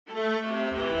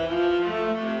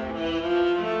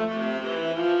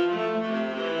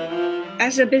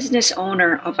As a business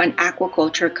owner of an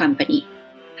aquaculture company,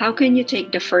 how can you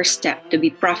take the first step to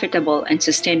be profitable and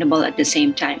sustainable at the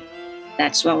same time?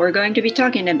 That's what we're going to be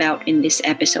talking about in these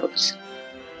episodes.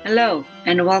 Hello,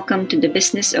 and welcome to the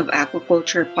Business of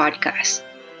Aquaculture podcast.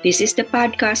 This is the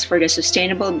podcast for the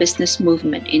sustainable business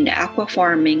movement in the aqua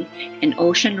farming and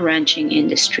ocean ranching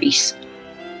industries.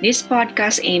 This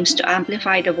podcast aims to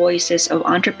amplify the voices of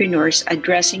entrepreneurs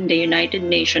addressing the United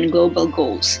Nations Global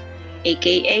Goals,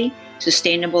 aka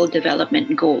Sustainable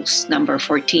Development Goals number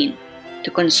 14, to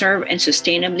conserve and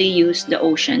sustainably use the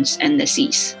oceans and the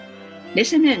seas.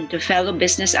 Listen in to fellow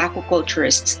business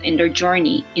aquaculturists in their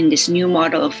journey in this new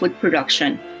model of food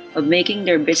production, of making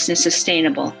their business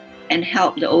sustainable and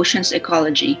help the ocean's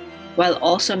ecology while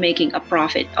also making a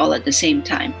profit all at the same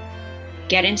time.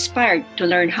 Get inspired to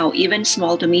learn how even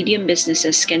small to medium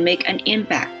businesses can make an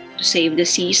impact to save the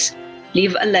seas,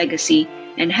 leave a legacy,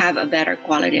 and have a better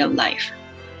quality of life.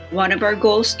 One of our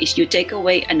goals is to take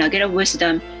away a nugget of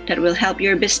wisdom that will help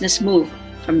your business move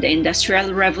from the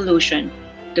Industrial Revolution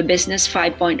to Business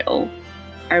 5.0.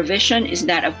 Our vision is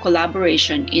that of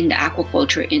collaboration in the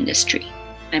aquaculture industry.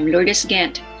 I'm Lourdes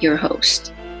Gant, your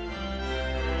host.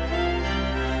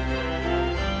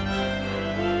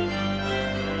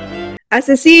 As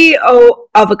a CEO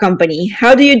of a company,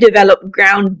 how do you develop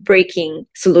groundbreaking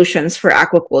solutions for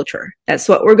aquaculture? That's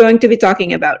what we're going to be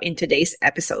talking about in today's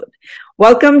episode.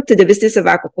 Welcome to the Business of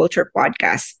Aquaculture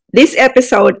podcast. This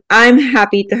episode, I'm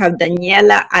happy to have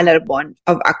Daniela Allerbon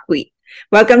of Aquit.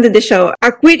 Welcome to the show.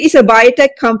 Aquit is a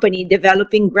biotech company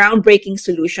developing groundbreaking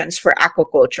solutions for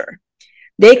aquaculture.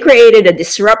 They created a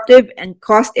disruptive and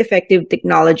cost-effective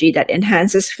technology that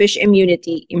enhances fish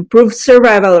immunity, improves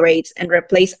survival rates, and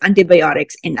replaces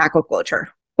antibiotics in aquaculture.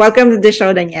 Welcome to the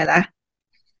show, Daniela.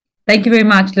 Thank you very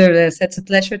much, Lourdes. It's a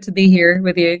pleasure to be here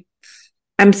with you.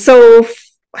 I'm so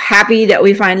happy that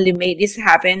we finally made this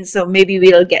happen. So maybe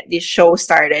we'll get this show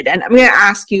started. And I'm going to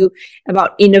ask you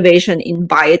about innovation in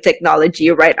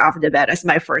biotechnology right off the bat as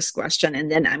my first question. And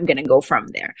then I'm going to go from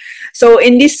there. So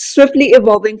in this swiftly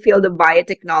evolving field of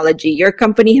biotechnology, your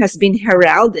company has been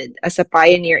heralded as a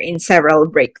pioneer in several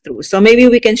breakthroughs. So maybe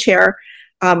we can share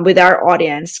with our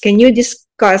audience. Can you discuss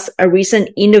a recent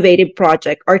innovative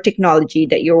project or technology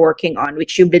that you're working on,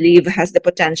 which you believe has the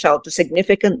potential to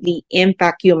significantly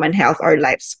impact human health or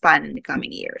lifespan in the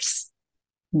coming years?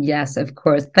 Yes, of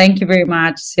course. Thank you very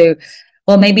much. So,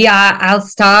 maybe I'll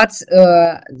start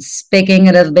speaking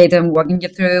a little bit and walking you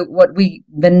through what we've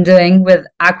been doing with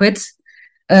Aquit.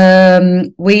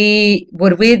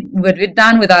 What we've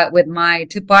done with my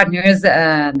two partners,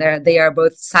 they are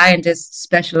both scientists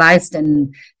specialized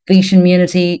in fish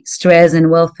immunity, stress, and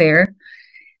welfare.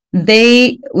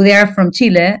 They are from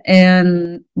Chile,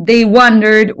 and they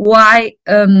wondered why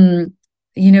in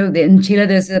Chile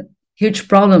there's a huge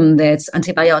problem that's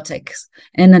antibiotics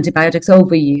and antibiotics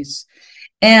overuse,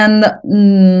 and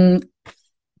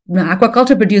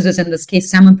aquaculture producers, in this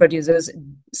case salmon producers,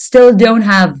 still don't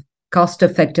have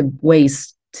cost-effective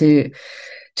ways to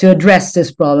address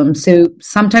this problem. So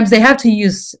sometimes they have to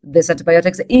use these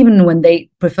antibiotics even when they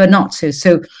prefer not to.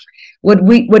 So what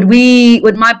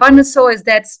my partners saw is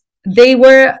that there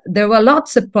were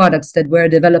lots of products that were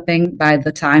developing by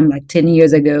the time, like 10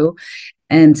 years ago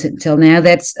and till now,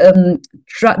 that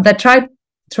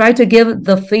try to give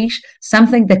the fish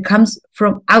something that comes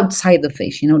from outside the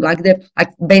fish,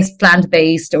 like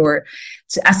plant-based, or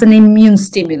as an immune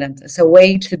stimulant, as a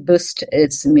way to boost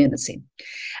its immunity.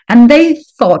 And they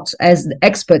thought, as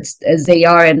experts as they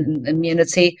are in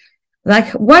immunity, like,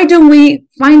 why don't we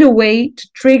find a way to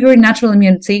trigger natural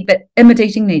immunity, but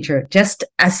imitating nature, just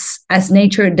as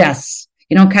nature does,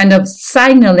 kind of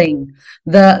signaling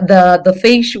the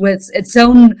fish with its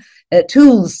own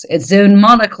tools, its own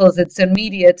molecules, its own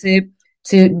media to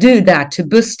do that, to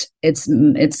boost its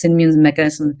immune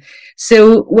mechanism.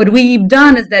 So what we've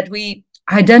done is that we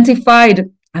identified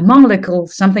a molecule,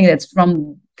 something that's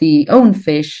from the own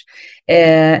fish.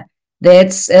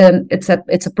 It's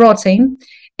a protein,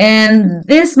 and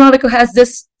this molecule has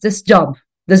this job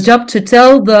to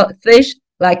tell the fish,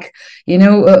 like,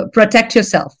 protect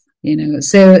yourself.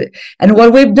 So, and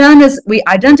what we've done is we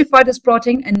identified this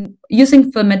protein, and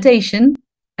using fermentation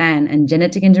and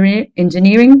genetic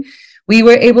engineering, we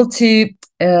were able to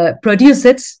produce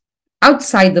it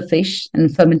outside the fish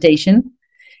and fermentation,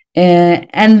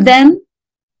 and then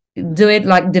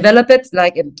develop it,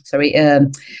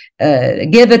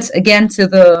 give it again to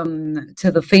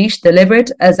the fish, deliver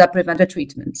it as a preventive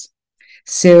treatment.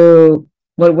 So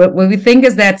what we think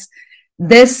is that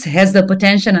this has the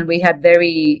potential, and we had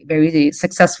very, very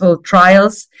successful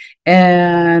trials,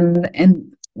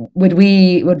 and what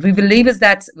we believe is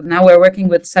that now we're working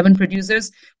with 7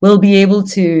 producers, we'll be able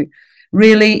to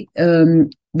really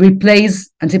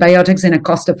replace antibiotics in a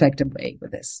cost-effective way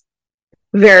with this.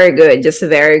 Very good, just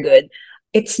very good.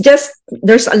 It's just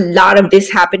there's a lot of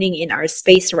this happening in our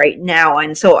space right now,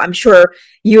 and so I'm sure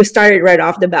you started right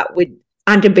off the bat with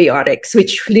antibiotics,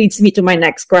 which leads me to my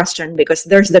next question, because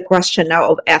there's the question now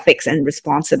of ethics and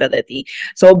responsibility.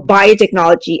 So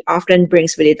biotechnology often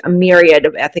brings with it a myriad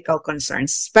of ethical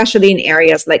concerns, especially in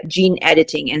areas like gene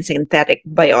editing and synthetic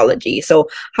biology. So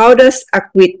how does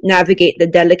Aquit navigate the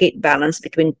delicate balance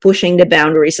between pushing the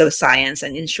boundaries of science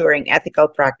and ensuring ethical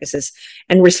practices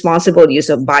and responsible use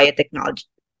of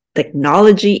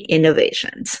technology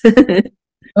innovations?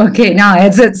 Okay, now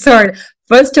it's sorry.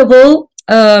 First of all,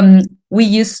 we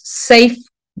use safe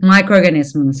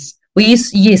microorganisms. We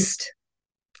use yeast.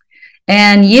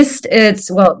 And yeast, it's,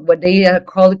 well, what they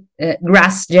call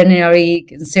grass generally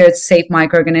considered safe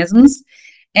microorganisms.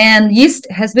 And yeast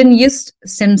has been used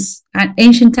since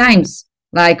ancient times.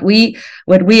 Like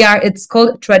it's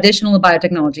called traditional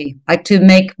biotechnology. Like to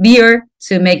make beer,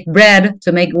 to make bread,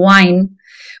 to make wine.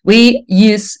 We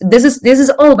use, this is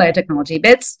all biotechnology,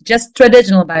 but it's just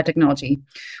traditional biotechnology.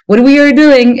 What we are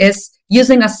doing is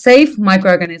using a safe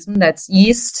microorganism, that's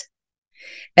yeast,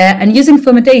 and using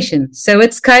fermentation. So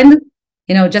it's kind of,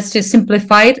 just to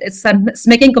simplify it, it's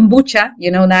making kombucha,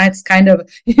 now it's kind of,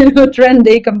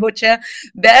 trendy kombucha,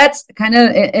 but kind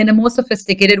of in a more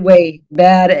sophisticated way.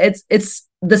 But it's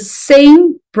the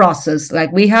same process.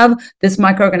 Like we have these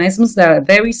microorganisms that are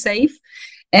very safe,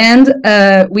 and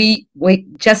we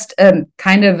just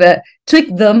kind of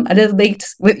tweak them a little bit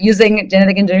with using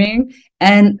genetic engineering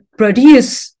and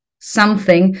produce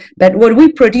something. But what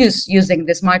we produce using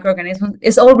this microorganism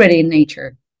is already in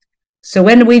nature. So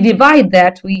when we divide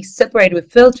that, we separate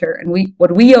with filter, and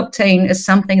what we obtain is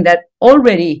something that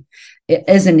already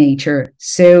is in nature.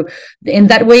 So in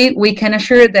that way, we can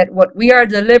assure that what we are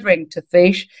delivering to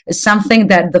fish is something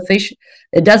that the fish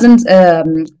doesn't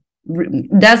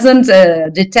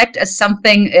detect as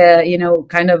something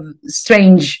kind of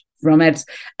strange from it.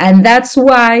 And that's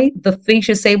why the fish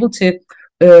is able to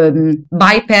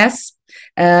bypass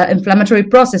inflammatory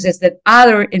processes that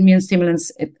other immune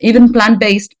stimulants, even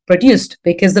plant-based, produced,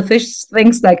 because the fish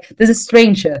thinks like, this is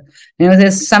stranger,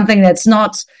 this is something that's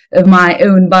not of my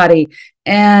own body.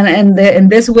 And in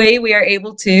this way, we are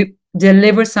able to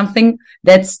deliver something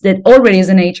that already is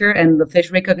in nature, and the fish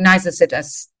recognizes it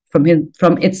as from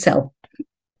itself.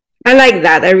 I like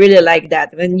that. I really like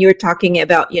that. When you're talking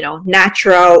about,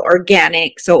 natural,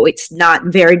 organic, so it's not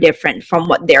very different from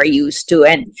what they're used to.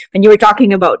 And when you were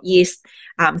talking about yeast,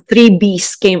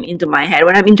 3Bs came into my head.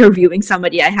 When I'm interviewing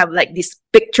somebody, I have like these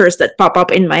pictures that pop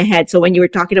up in my head. So when you were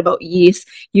talking about yeast,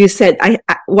 you said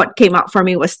what came out for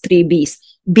me was 3Bs.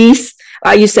 Bs,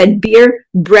 you said beer,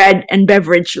 bread, and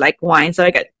beverage like wine. So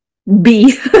I got B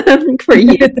for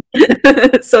you.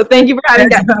 So thank you for having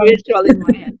that visual in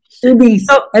my head. So,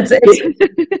 that's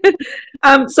it.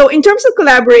 So in terms of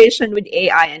collaboration with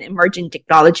AI and emerging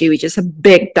technology, which is a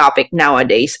big topic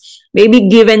nowadays, maybe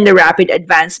given the rapid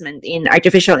advancement in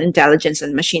artificial intelligence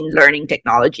and machine learning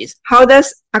technologies, how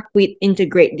does Aquit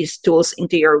integrate these tools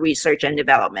into your research and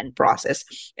development process?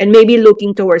 And maybe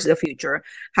looking towards the future,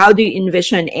 how do you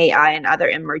envision AI and other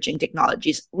emerging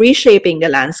technologies reshaping the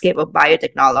landscape of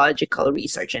biotechnological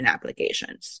research and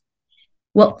applications?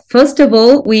 Well, first of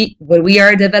all, what we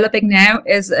are developing now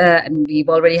is, and we've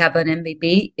already have an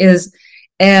MVP, is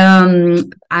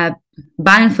a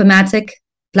bioinformatic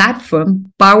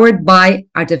platform powered by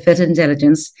artificial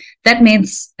intelligence. That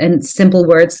means, in simple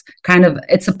words, kind of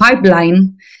it's a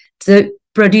pipeline to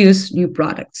produce new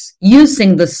products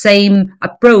using the same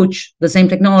approach, the same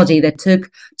technology that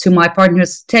took to my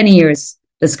partners 10 years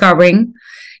discovering.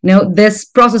 This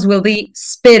process will be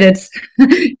speeded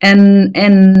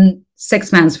and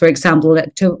 6 months, for example,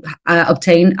 to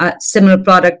obtain a similar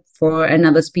product for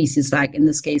another species, like in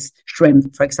this case,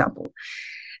 shrimp, for example.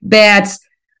 But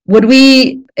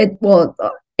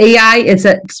AI is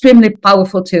an extremely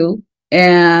powerful tool,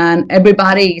 and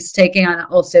everybody is taking on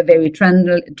also very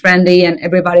trendy, and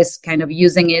everybody's kind of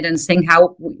using it and seeing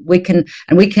how we can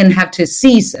have to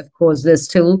seize, of course, this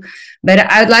tool. But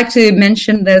I'd like to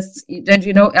mention this. Don't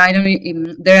you know? I know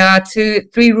there are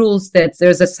 3 rules that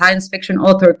there's a science fiction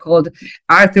author called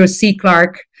Arthur C.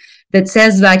 Clarke that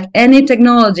says like any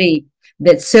technology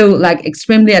that's so like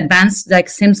extremely advanced, like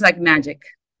seems like magic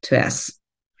to us.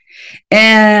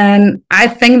 And I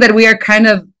think that we are kind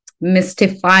of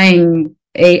mystifying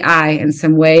AI in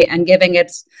some way and giving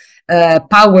it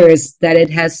powers that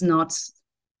it has not,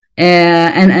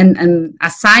 and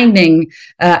assigning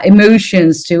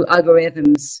emotions to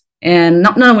algorithms and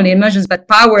not only emotions but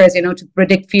powers, to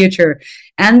predict future.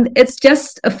 And it's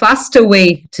just a faster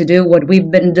way to do what we've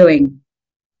been doing.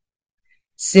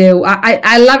 So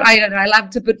I love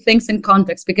to put things in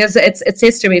context, because it's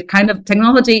history. Kind of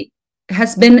technology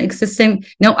has been existing.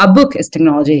 A book is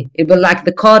technology. It will like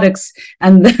the codex,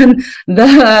 and then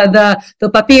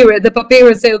the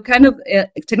papyrus. So kind of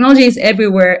technology is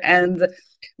everywhere, and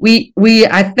we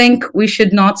I think we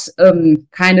should not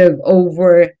kind of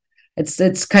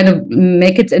it's kind of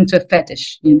make it into a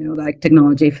fetish, like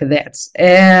technology for that.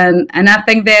 And I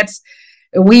think that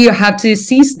we have to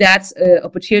seize that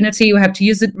opportunity. We have to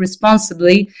use it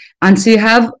responsibly, and to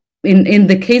have, in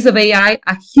the case of AI,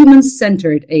 a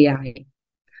human-centered AI,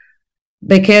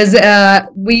 because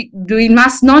we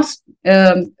must not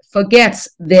forget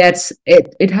that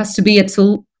it has to be a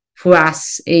tool for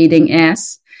us, aiding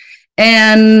us.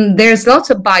 And there's lots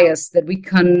of bias that we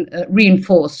can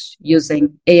reinforce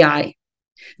using AI.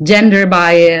 Gender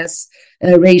bias,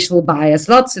 racial bias,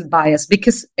 lots of bias,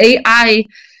 because AI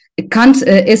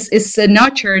is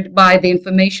nurtured by the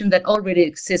information that already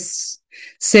exists.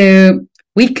 So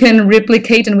we can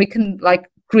replicate, and we can like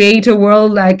create a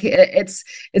world like it's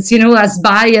as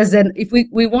biased. And if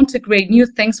we want to create new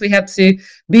things, we have to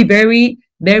be very,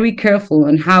 very careful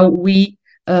on how we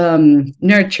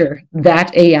nurture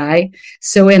that AI.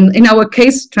 So in our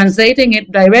case, translating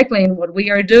it directly in what we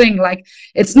are doing, like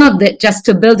it's not that just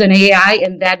to build an AI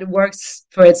and that works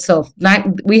for itself. Like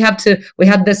we have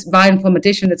this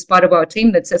bioinformatician that's part of our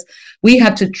team that says we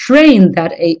have to train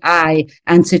that AI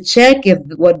and to check if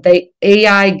what the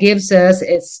AI gives us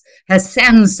has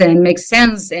sense and makes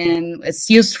sense and it's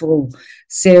useful.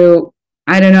 So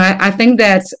I don't know. I think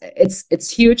that it's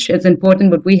huge. It's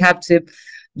important, but we have to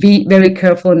be very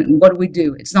careful in what we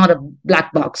do. It's not a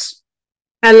black box.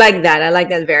 I like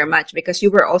that very much, because you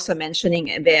were also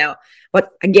mentioning about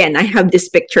again, I have these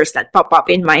pictures that pop up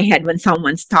in my head when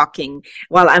someone's talking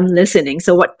while I'm listening.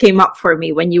 So what came up for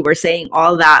me when you were saying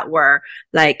all that were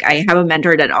like, I have a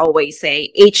mentor that always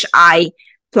say HI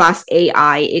plus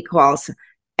AI equals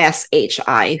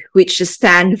SHI, which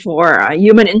stand for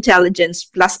human intelligence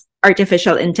plus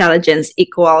artificial intelligence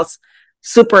equals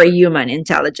superhuman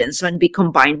intelligence. When we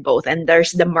combine both, and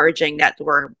there's the merging, that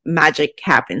where magic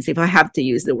happens, if I have to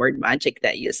use the word magic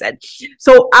that you said.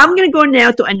 So I'm going to go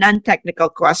now to a non-technical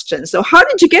question. So how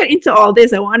did you get into all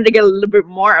this? I wanted to get a little bit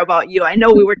more about you. I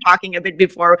know we were talking a bit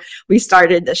before we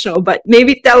started the show, but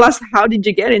maybe tell us, how did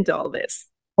you get into all this?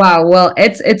 Wow, well,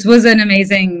 it was an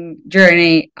amazing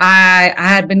journey. I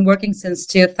had been working since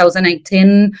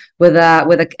 2018 with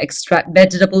a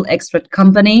vegetable extract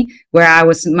company where I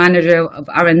was manager of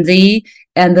R&D,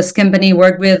 and this company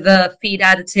worked with feed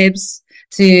additives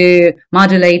to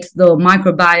modulate the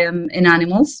microbiome in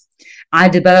animals. I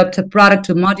developed a product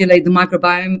to modulate the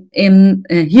microbiome in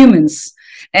humans,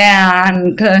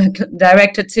 and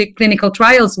directed to clinical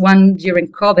trials, one during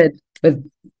COVID with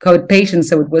COVID patients,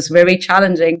 so it was very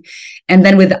challenging. And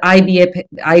then with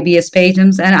IBS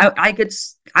patients, and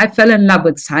I fell in love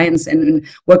with science and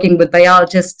working with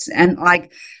biologists and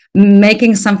like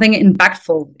making something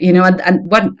impactful,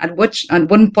 at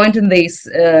one point in these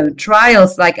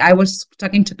trials, like I was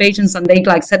talking to patients and they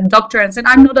like said doctor, and said,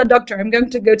 I'm not a doctor, I'm going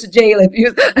to go to jail if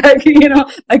you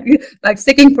like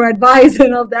seeking for advice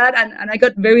and all that. And I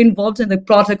got very involved in the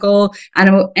protocol, and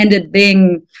I ended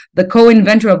being the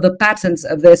co-inventor of the patents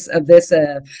of this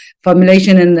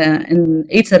formulation in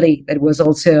Italy that was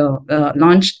also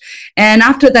launched. And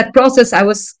after that process, I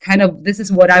was kind of, this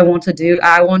is what I want to do.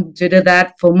 I want to do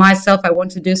that for myself. I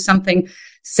want to do something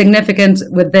significant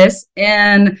with this.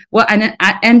 And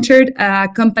I entered a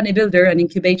company builder, an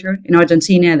incubator in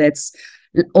Argentina that's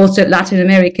also Latin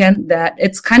American, that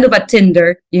it's kind of a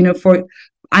Tinder, for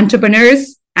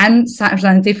entrepreneurs and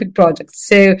scientific projects.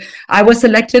 So I was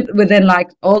selected within like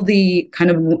all the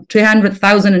kind of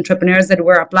 300,000 entrepreneurs that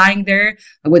were applying there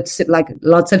with like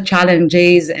lots of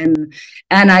challenges, and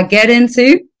I get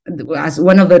into as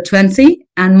one of the 20,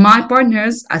 and my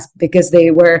partners, because they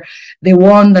won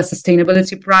the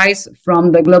sustainability prize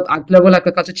from the Global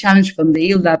Aquaculture Challenge from the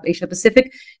Yield Lab Asia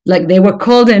Pacific, like they were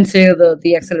called into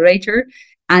the accelerator,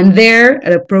 and there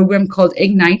at a program called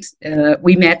Ignite,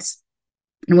 we met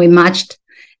and we matched.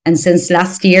 And since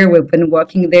last year, we've been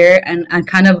working there, and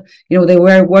kind of, they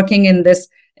were working in this,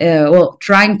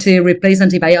 trying to replace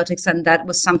antibiotics, and that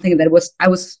was something that I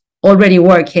was already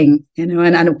working, and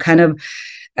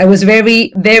I was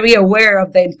very, very aware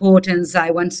of the importance.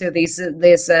 I went to these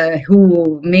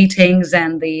WHO meetings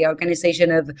and the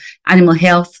Organization of Animal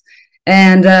Health,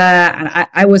 and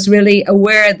I was really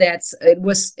aware that it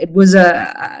was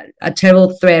a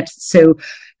terrible threat. So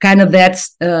kind of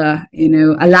that's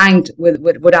aligned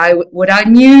with what I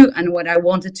knew and what I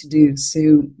wanted to do.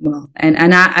 So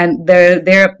and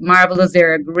they're marvelous.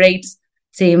 They're a great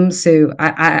team. So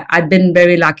I've been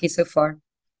very lucky so far.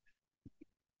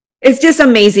 It's just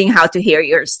amazing how to hear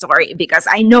your story, because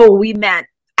I know we met.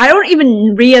 I don't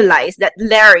even realize that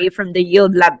Larry from the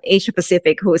Yield Lab Asia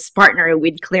Pacific, who is partnered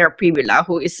with Claire Privila,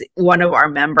 who is one of our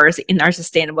members in our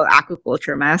Sustainable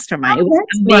Aquaculture Mastermind. It was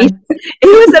amazing.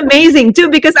 It was amazing too,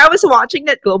 because I was watching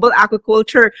that Global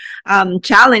Aquaculture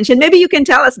Challenge, and maybe you can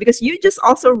tell us, because you just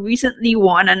also recently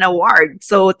won an award.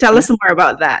 So tell us more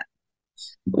about that.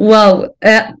 Well,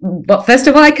 first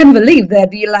of all, I can't believe that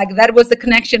that was the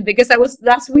connection, because I was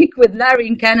last week with Larry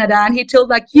in Canada, and he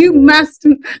told you must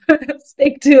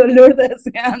stick to Lourdes,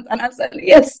 and I said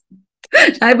yes.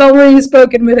 I've already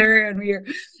spoken with her, and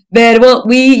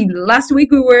last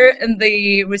week we were in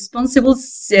the Responsible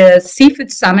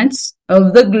Seafood Summit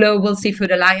of the Global Seafood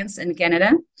Alliance in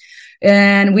Canada,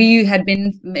 and we had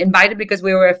been invited because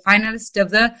we were a finalist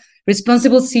of the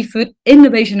Responsible Seafood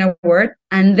Innovation Award,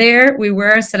 and there we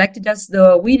were selected as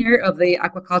the winner of the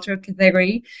aquaculture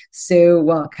category. So,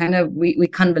 we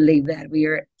can't believe that. We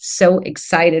are so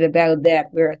excited about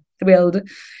that. We're thrilled,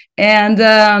 and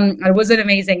it was an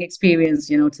amazing experience,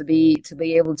 to be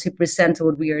able to present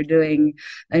what we are doing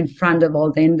in front of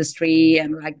all the industry,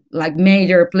 and like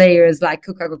major players like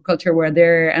Aquaculture were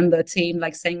there, and the team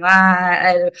saying,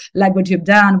 I like what you've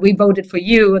done, we voted for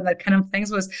you, and that kind of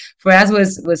things was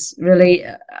really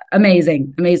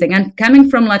amazing. And coming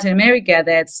from Latin America,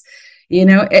 that's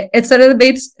it's a little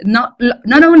bit not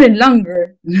only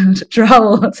longer to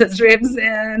travel to trips,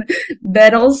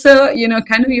 but also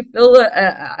kind of you feel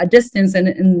a distance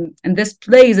in this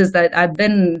places that I've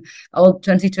been all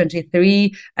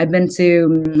 2023. I've been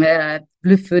to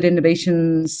Blue Food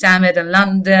Innovation Summit in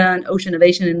London, Ocean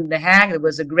Innovation in The Hague. It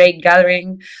was a great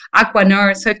gathering.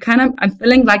 Aquanor. So I'm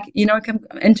feeling I'm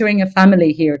entering a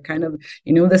family here, kind of,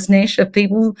 this niche of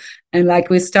people. And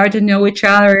we start to know each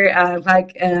other.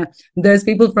 There's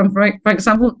people from, for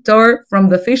example, Tor from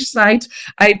the fish side.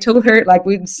 I told her,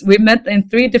 we met in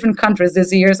 3 different countries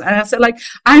this year. And I said,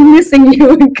 I'm missing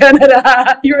you in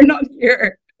Canada. You're not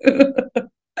here.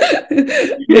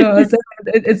 No, so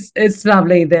it's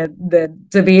lovely that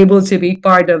to be able to be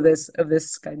part of this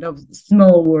kind of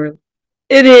small world.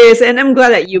 It is, and I'm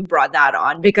glad that you brought that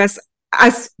on, because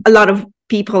as a lot of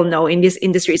people know, in this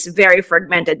industry, it's very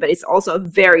fragmented, but it's also a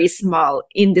very small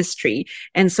industry,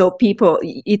 and so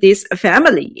it is a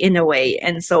family in a way,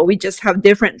 and so we just have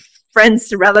different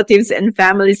friends, relatives, and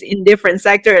families in different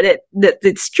sectors. That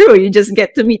it's true. You just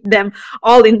get to meet them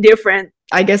all in different,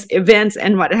 I guess, events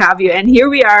and what have you. And here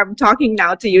we are, I'm talking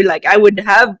now to you I would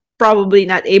have probably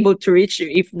not able to reach you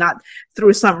if not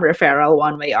through some referral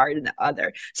one way or the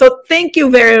other. So thank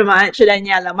you very much,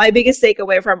 Daniela. My biggest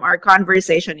takeaway from our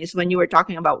conversation is when you were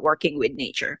talking about working with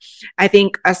nature. I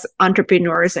think as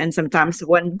entrepreneurs, and sometimes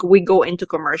when we go into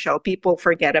commercial, people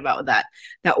forget about that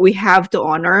we have to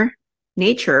honor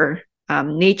nature.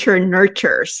 Nature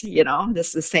nurtures,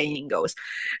 this the saying goes.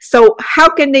 So how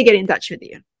can they get in touch with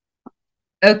you?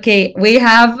 Okay, we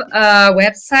have a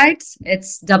website.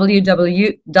 It's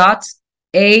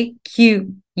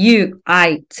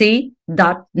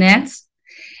www.aquit.net.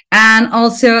 And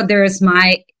also there's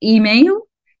my email.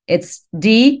 It's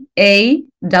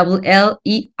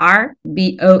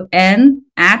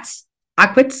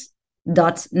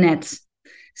DALLERBON@aquit.net.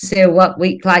 So what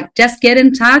we just get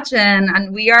in touch,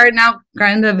 and we are now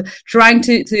kind of trying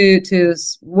to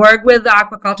work with the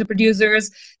aquaculture producers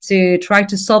to try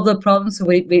to solve the problem. So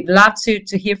we'd love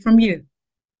to hear from you.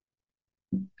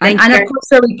 And of course,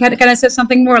 can I say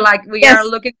something more? We are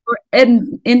looking for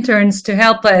interns to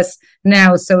help us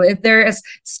now. So if there is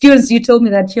students, you told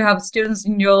me that you have students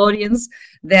in your audience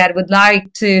that would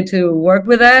like to work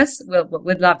with us,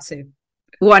 we'd love to.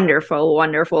 Wonderful,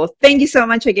 wonderful. Thank you so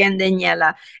much again,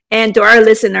 Daniela. And to our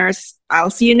listeners, I'll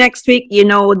see you next week. You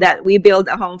know that we build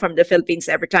a home from the Philippines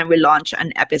every time we launch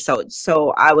an episode.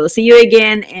 So I will see you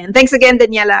again. And thanks again,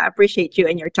 Daniela. I appreciate you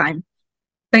and your time.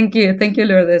 Thank you. Thank you,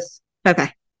 Lourdes.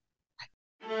 Bye-bye.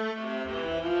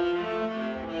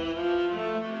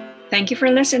 Thank you for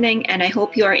listening, and I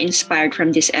hope you are inspired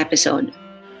from this episode.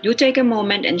 Do take a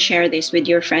moment and share this with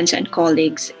your friends and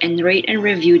colleagues, and rate and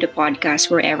review the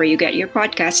podcast wherever you get your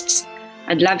podcasts.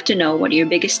 I'd love to know what your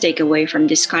biggest takeaway from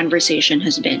this conversation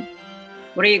has been.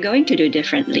 What are you going to do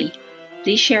differently?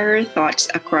 Please share your thoughts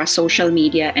across social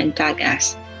media and tag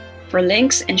us. For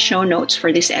links and show notes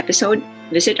for this episode,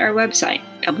 visit our website,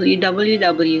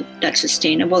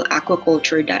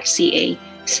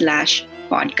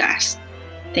 www.sustainableaquaculture.ca/podcast.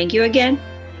 Thank you again.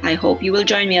 I hope you will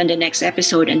join me on the next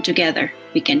episode, and together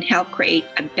we can help create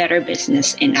a better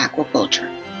business in aquaculture.